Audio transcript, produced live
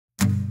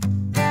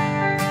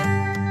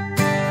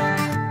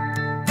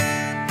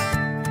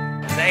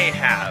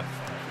have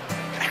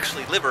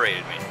actually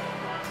liberated me.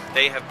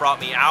 They have brought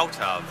me out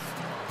of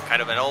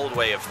kind of an old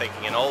way of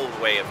thinking, an old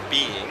way of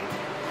being,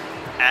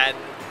 and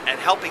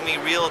helping me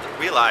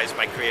realize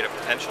my creative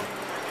potential,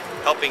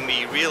 helping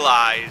me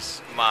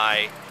realize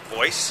my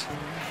voice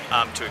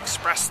to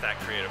express that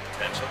creative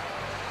potential,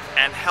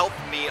 and help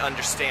me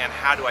understand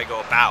how do I go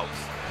about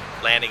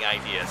landing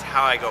ideas,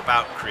 how I go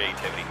about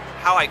creativity,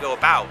 how I go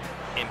about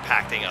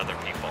impacting other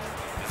people.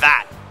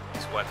 That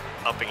is what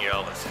Upping Your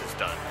Elvis has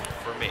done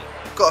for me.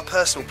 I've got a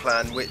personal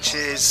plan, which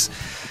is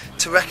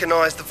to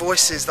recognise the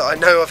voices that I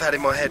know I've had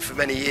in my head for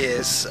many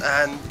years,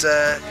 and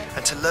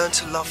to learn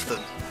to love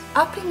them.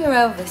 Upping Your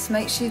Elvis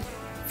makes you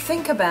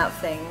think about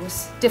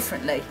things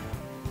differently.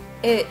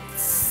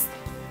 It's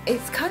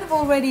kind of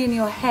already in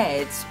your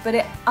head, but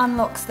it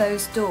unlocks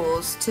those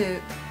doors to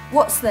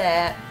what's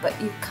there, but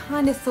you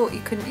kind of thought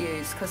you couldn't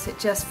use because it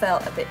just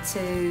felt a bit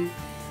too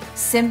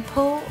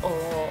simple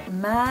or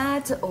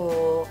mad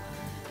or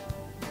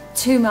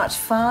too much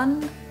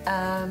fun.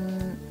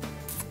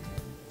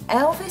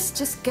 Elvis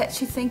just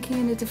gets you thinking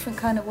in a different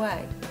kind of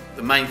way.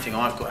 The main thing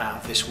I've got out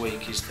of this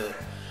week is that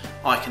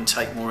I can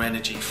take more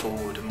energy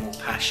forward and more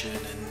passion,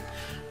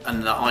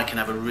 and that I can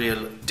have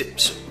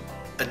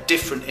a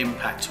different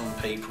impact on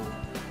people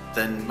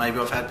than maybe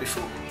I've had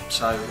before.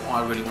 So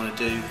what I really want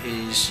to do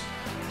is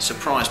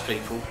surprise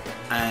people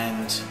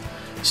and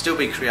still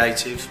be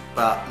creative,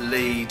 but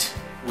lead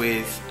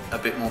with a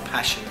bit more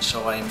passion,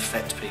 so I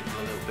infect people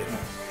a little bit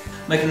more.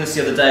 Making this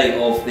the other day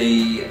of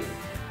the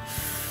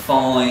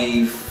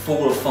 4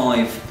 or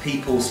 5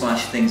 people /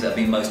 things that have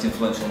been most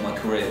influential in my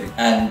career,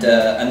 and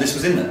this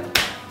was in there,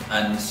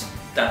 and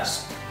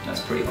that's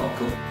pretty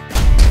hardcore.